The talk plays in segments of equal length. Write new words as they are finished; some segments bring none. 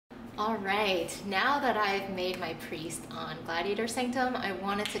Alright, now that I've made my priest on Gladiator Sanctum, I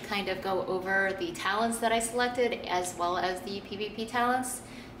wanted to kind of go over the talents that I selected as well as the PvP talents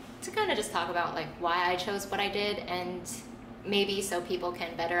to kind of just talk about like why I chose what I did, and maybe so people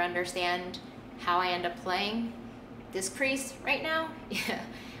can better understand how I end up playing this priest right now. Yeah,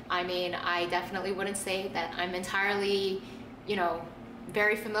 I mean, I definitely wouldn't say that I'm entirely,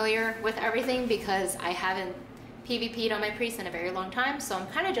 very familiar with everything because I haven't PvP'd on my priest in a very long time, so I'm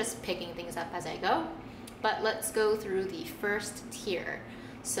kind of just picking things up as I go. But let's go through the first tier.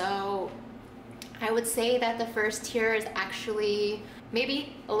 So I would say that the first tier is actually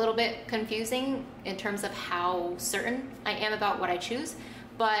maybe a little bit confusing in terms of how certain I am about what I choose,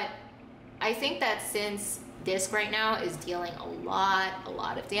 but I think that since Disc right now is dealing a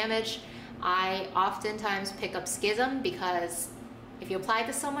lot of damage, I oftentimes pick up Schism because if you apply it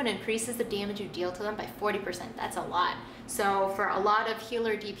to someone, it increases the damage you deal to them by 40%. That's a lot. So for a lot of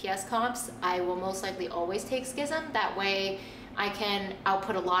healer DPS comps, I will most likely always take Schism. That way I can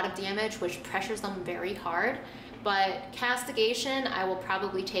output a lot of damage, which pressures them very hard. But Castigation, I will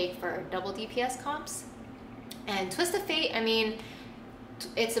probably take for double DPS comps. And Twist of Fate, I mean,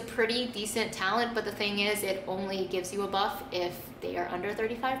 it's a pretty decent talent, but the thing is, it only gives you a buff if they are under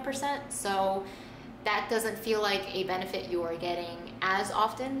 35%. So that doesn't feel like a benefit you are getting as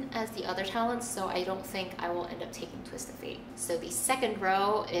often as the other talents, so I don't think I will end up taking Twist of Fate. So the second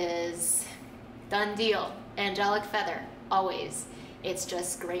row is done deal. Angelic Feather, always. It's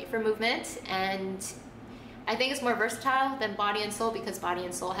just great for movement, and I think it's more versatile than Body and Soul because Body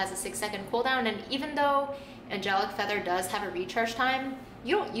and Soul has a 6-second cooldown, and even though Angelic Feather does have a recharge time,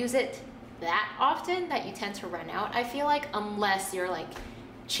 you don't use it that often that you tend to run out, I feel like, unless you're like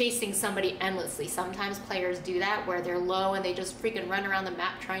chasing somebody endlessly. Sometimes players do that where they're low and they just freaking run around the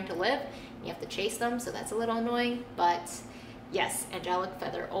map trying to live. You have to chase them, so that's a little annoying, but yes, Angelic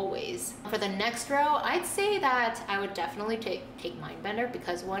Feather always. For the next row, I'd say that I would definitely take Mindbender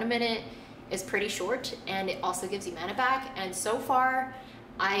because 1 minute is pretty short and it also gives you mana back, and so far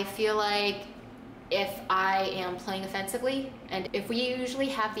I feel like if I am playing offensively, and if we usually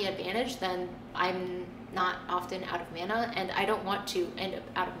have the advantage, then I'm not often out of mana, and I don't want to end up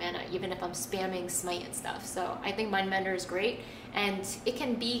out of mana even if I'm spamming Smite and stuff. So I think Mindbender is great, and it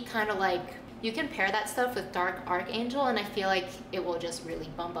can be kind of like, you can pair that stuff with Dark Archangel, and I feel like it will just really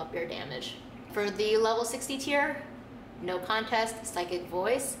bump up your damage. For the level 60 tier, no contest, Psychic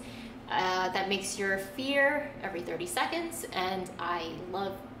Voice. That makes your fear every 30 seconds, and I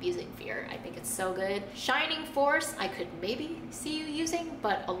love using fear. I think it's so good. Shining Force, I could maybe see you using,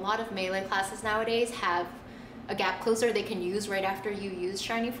 but a lot of melee classes nowadays have a gap closer they can use right after you use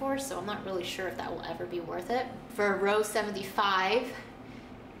Shining Force, so I'm not really sure if that will ever be worth it. For row 75,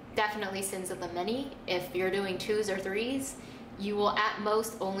 definitely Sins of the Many. If you're doing 2s or 3s, you will at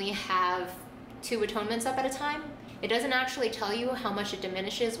most only have 2 atonements up at a time. It doesn't actually tell you how much it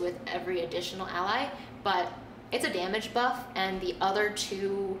diminishes with every additional ally, but it's a damage buff, and the other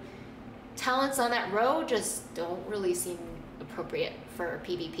 2 talents on that row just don't really seem appropriate for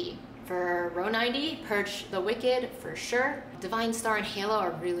PvP. For row 90, Purge the Wicked for sure. Divine Star and Halo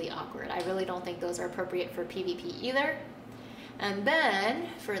are really awkward. I really don't think those are appropriate for PvP either. And then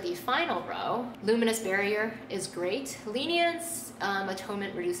for the final row, Luminous Barrier is great. Lenience,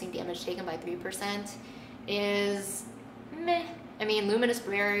 atonement reducing damage taken by 3%. Is meh. I mean, Luminous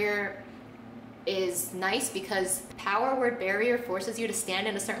Barrier is nice because Power Word Barrier forces you to stand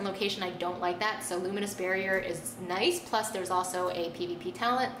in a certain location. I don't like that, so Luminous Barrier is nice, plus there's also a PvP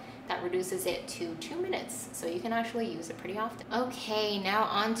talent that reduces it to 2 minutes, so you can actually use it pretty often. Okay, now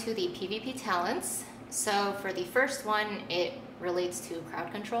on to the PvP talents. So for the first one, it relates to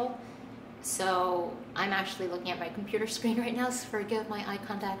crowd control. So I'm actually looking at my computer screen right now, so forgive my eye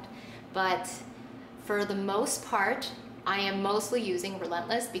contact, but for the most part, I am mostly using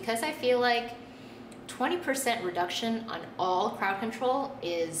Relentless because I feel like 20% reduction on all crowd control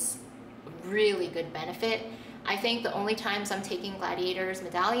is a really good benefit. I think the only times I'm taking Gladiator's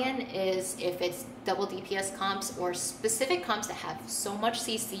Medallion is if it's double DPS comps or specific comps that have so much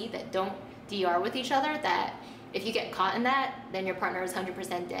CC that don't DR with each other that if you get caught in that, then your partner is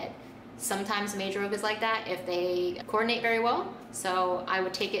 100% dead. Sometimes Mage Rogue is like that if they coordinate very well, so I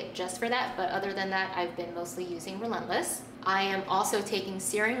would take it just for that, but other than that, I've been mostly using Relentless. I am also taking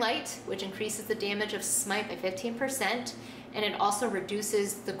Searing Light, which increases the damage of Smite by 15%, and it also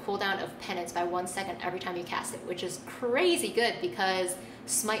reduces the cooldown of Penance by 1 second every time you cast it, which is crazy good because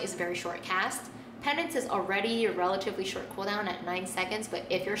Smite is a very short cast. Penance is already a relatively short cooldown at 9 seconds, but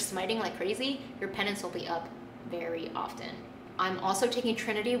if you're smiting like crazy, your Penance will be up very often. I'm also taking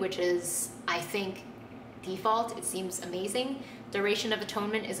Trinity, which is, I think, default. It seems amazing. duration of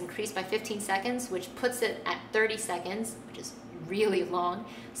atonement is increased by 15 seconds, which puts it at 30 seconds, which is really long.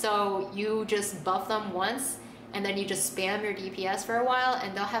 So you just buff them once, and then you just spam your DPS for a while,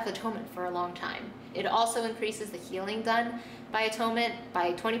 and they'll have atonement for a long time. It also increases the healing done by atonement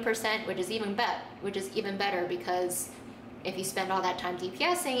by 20%, which is even better because if you spend all that time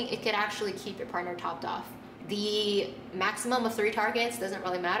DPSing, it could actually keep your partner topped off. The maximum of 3 targets doesn't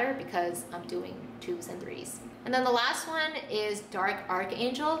really matter because I'm doing 2s and 3s. And then the last one is Dark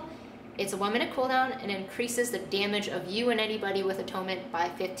Archangel. It's a 1-minute cooldown and increases the damage of you and anybody with atonement by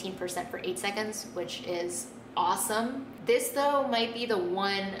 15% for 8 seconds, which is awesome. This though might be the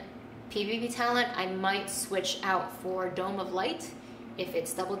one PvP talent I might switch out for Dome of Light if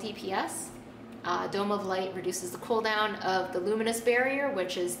it's double DPS. Dome of Light reduces the cooldown of the Luminous Barrier,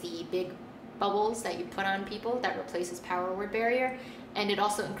 which is the big bubbles that you put on people that replaces Power Word Barrier, and it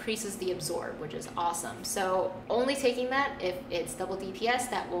also increases the Absorb, which is awesome. So only taking that if it's double DPS,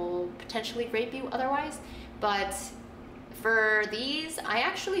 that will potentially rape you otherwise. But for these, I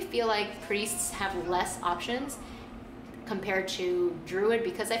actually feel like priests have less options compared to druid,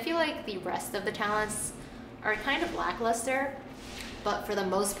 because I feel like the rest of the talents are kind of lackluster. But for the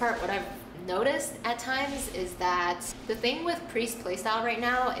most part, what I've noticed at times is that the thing with priest playstyle right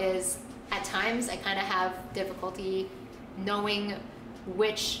now is at times I kind of have difficulty knowing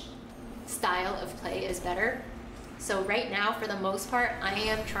which style of play is better. So right now, for the most part, I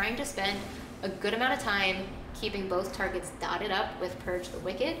am trying to spend a good amount of time keeping both targets dotted up with Purge the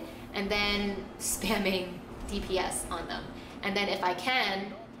Wicked, and then spamming DPS on them. And then if I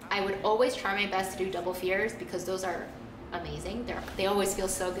can, I would always try my best to do double fears, because those are amazing. They always feel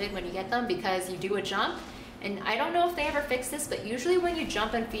so good when you get them, because you do a jump, and I don't know if they ever fix this, but usually when you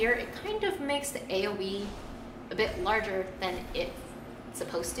jump and fear, it kind of makes the AoE a bit larger than it's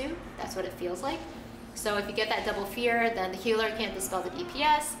supposed to. That's what it feels like. So if you get that double fear, then the healer can't dispel the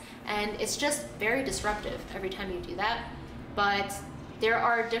DPS, and it's just very disruptive every time you do that. But there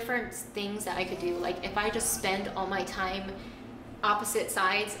are different things that I could do. Like if I just spend all my time opposite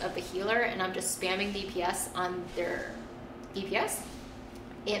sides of the healer and I'm just spamming DPS on their DPS,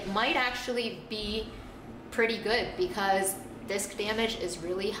 it might actually be pretty good, because disc damage is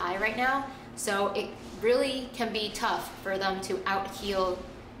really high right now. So it really can be tough for them to out heal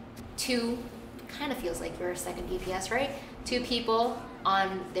 2, kind of feels like you're a second DPS, right? 2 people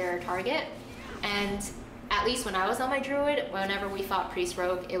on their target. And at least when I was on my druid, whenever we fought priest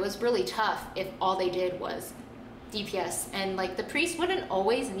rogue, it was really tough if all they did was DPS. And like the priest wouldn't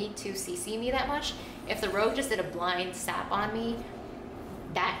always need to CC me that much. If the rogue just did a blind sap on me,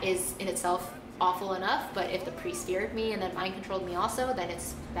 that is in itself awful enough. But if the priest feared me and then mind controlled me also, then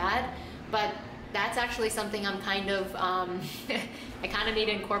it's bad. But that's actually something I'm kind of, I kind of need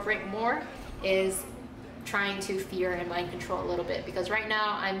to incorporate more, is trying to fear and mind control a little bit. Because right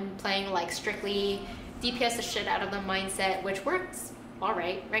now I'm playing like strictly DPS the shit out of them mindset, which works all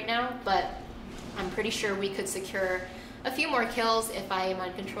right now, but I'm pretty sure we could secure a few more kills if I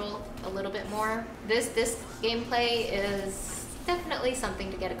mind control a little bit more. This gameplay is definitely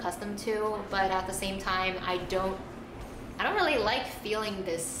something to get accustomed to, but at the same time, I don't really like feeling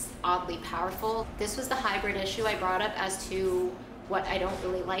this oddly powerful. This was the hybrid issue I brought up as to what I don't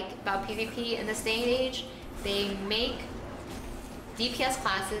really like about PvP in this day and age. They make DPS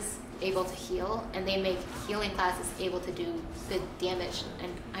classes able to heal, and they make healing classes able to do good damage,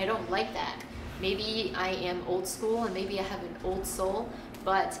 and I don't like that. Maybe I am old school and maybe I have an old soul,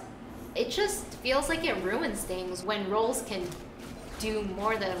 but it just feels like it ruins things when roles can do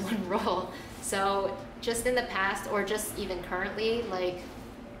more than one role. So just in the past, or just even currently, like,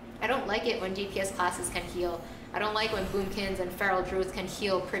 I don't like it when DPS classes can heal. I don't like when boomkins and feral druids can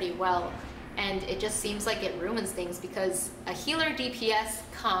heal pretty well. And it just seems like it ruins things, because a healer DPS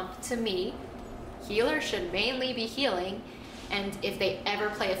comp, to me, healer should mainly be healing, and if they ever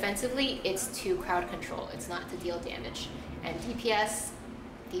play offensively, it's to crowd control. It's not to deal damage. And DPS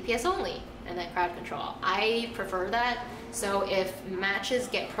only, and then crowd control. I prefer that. So if matches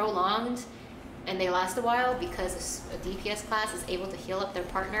get prolonged and they last a while because a DPS class is able to heal up their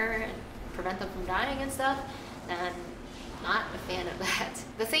partner and prevent them from dying and stuff, then not a fan of that.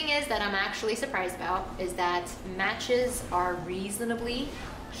 The thing is that I'm actually surprised about is that matches are reasonably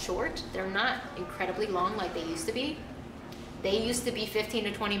short. They're not incredibly long like they used to be. They used to be 15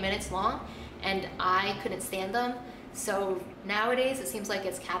 to 20 minutes long, and I couldn't stand them. So nowadays it seems like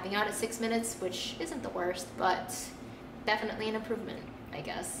it's capping out at 6 minutes, which isn't the worst, but definitely an improvement, I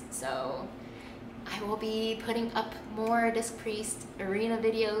guess. So I will be putting up more Disc Priest arena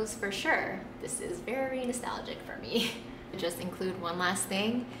videos for sure. This is very nostalgic for me. Just include one last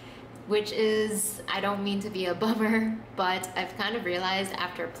thing. which is, I don't mean to be a bummer, but I've kind of realized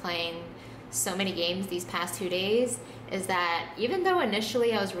after playing so many games these past 2 days is that even though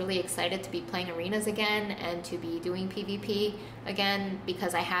initially I was really excited to be playing arenas again and to be doing PvP again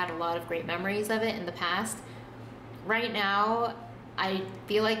because I had a lot of great memories of it in the past, right now I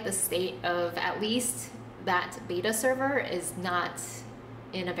feel like the state of at least that beta server is not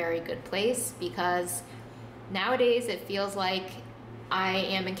in a very good place, because nowadays it feels like I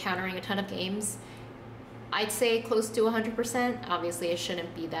am encountering a ton of games. I'd say close to 100%. Obviously it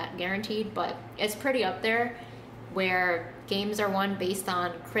shouldn't be that guaranteed, but it's pretty up there, where games are won based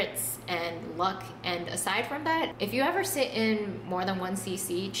on crits and luck. And aside from that, if you ever sit in more than one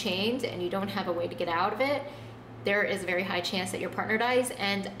CC chained and you don't have a way to get out of it, there is a very high chance that your partner dies.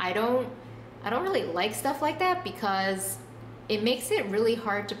 And I don't really like stuff like that, because it makes it really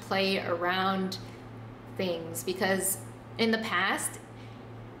hard to play around things, because in the past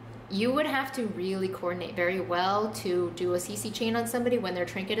you would have to really coordinate very well to do a CC chain on somebody when their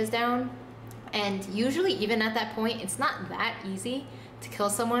trinket is down. And usually even at that point, it's not that easy to kill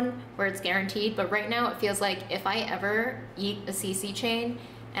someone where it's guaranteed. But right now it feels like if I ever eat a CC chain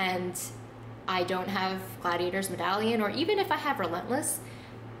and I don't have Gladiator's Medallion, or even if I have Relentless,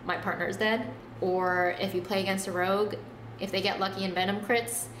 my partner is dead. Or if you play against a rogue, if they get lucky in Venom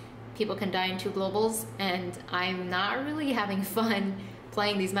crits, people can die in 2 globals, and I'm not really having fun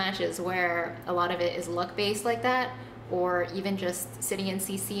playing these matches where a lot of it is luck based like that, or even just sitting in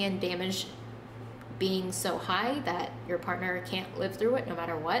CC and damage being so high that your partner can't live through it no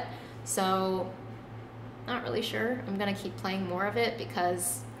matter what. So not really sure. I'm gonna keep playing more of it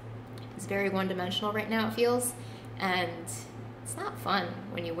because it's very one-dimensional right now, it feels, and it's not fun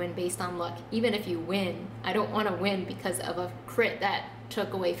when you win based on luck. Even if you win, I don't want to win because of a crit that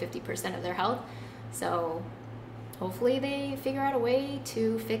took away 50% of their health. So hopefully they figure out a way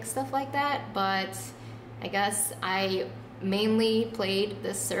to fix stuff like that. But I guess I mainly played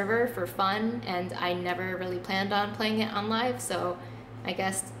this server for fun, and I never really planned on playing it on live, so I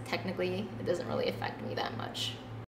guess technically it doesn't really affect me that much.